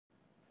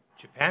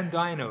Japan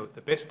Dyno,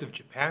 the best of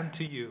Japan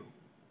to you.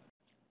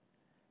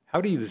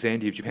 Howdy, this is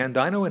Andy of Japan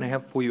Dyno, and I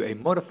have for you a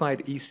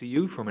modified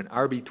ECU from an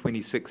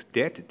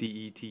RB26DETT,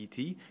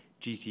 DETT,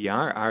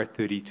 GTR,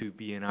 R32,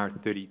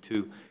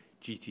 BNR32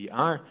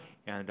 GTR,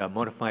 and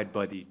modified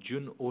by the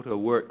JUN Auto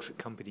Works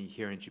company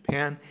here in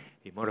Japan,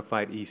 a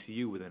modified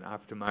ECU with an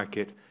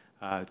aftermarket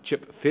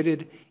chip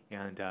fitted,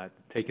 and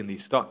taken the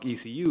stock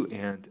ECU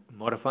and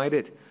modified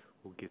it.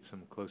 We'll get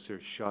some closer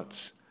shots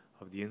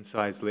of the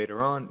insides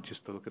later on.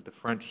 Just to look at the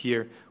front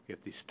here, we have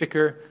the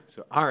sticker,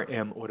 so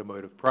RM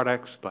Automotive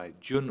Products by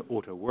JUN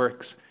Auto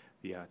Works,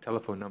 the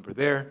telephone number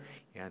there,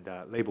 and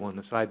label on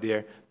the side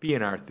there,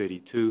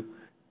 BNR32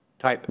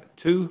 Type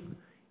 2,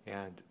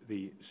 and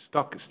the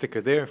stock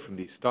sticker there from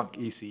the stock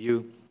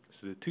ECU,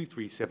 so the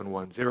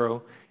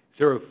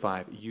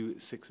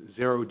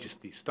 23710-05U60, just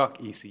the stock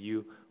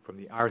ECU from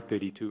the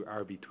R32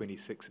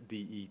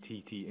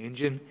 RB26DETT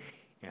engine.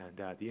 And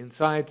the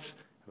insides,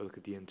 have a look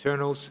at the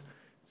internals.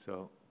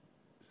 So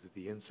this is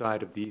the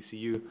inside of the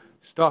ECU,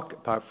 stock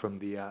apart from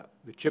the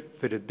chip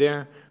fitted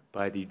there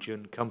by the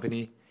JUN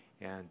company,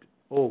 and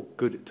all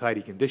good,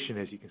 tidy condition.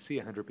 As you can see,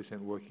 100%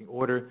 working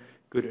order,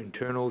 good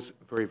internals,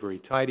 very, very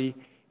tidy,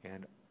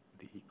 and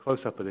the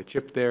close-up of the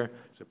chip there.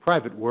 So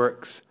private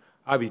works,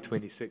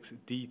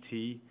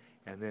 RB26DETT,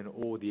 and then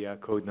all the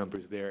code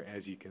numbers there,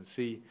 as you can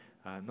see.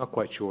 Not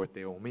quite sure what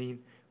they all mean,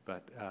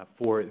 but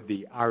for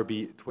the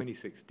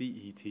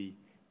RB26DETT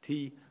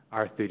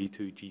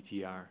R32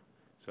 GTR.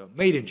 So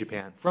made in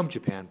Japan, from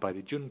Japan, by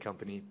the JUN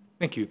company.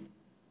 Thank you.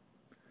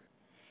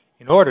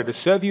 In order to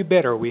serve you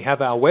better, we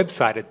have our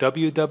website at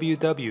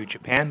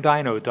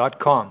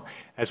www.japandyno.com,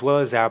 as well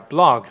as our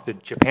blog, the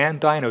Japan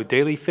Dyno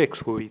Daily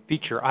Fix, where we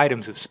feature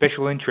items of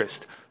special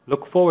interest.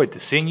 Look forward to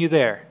seeing you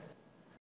there.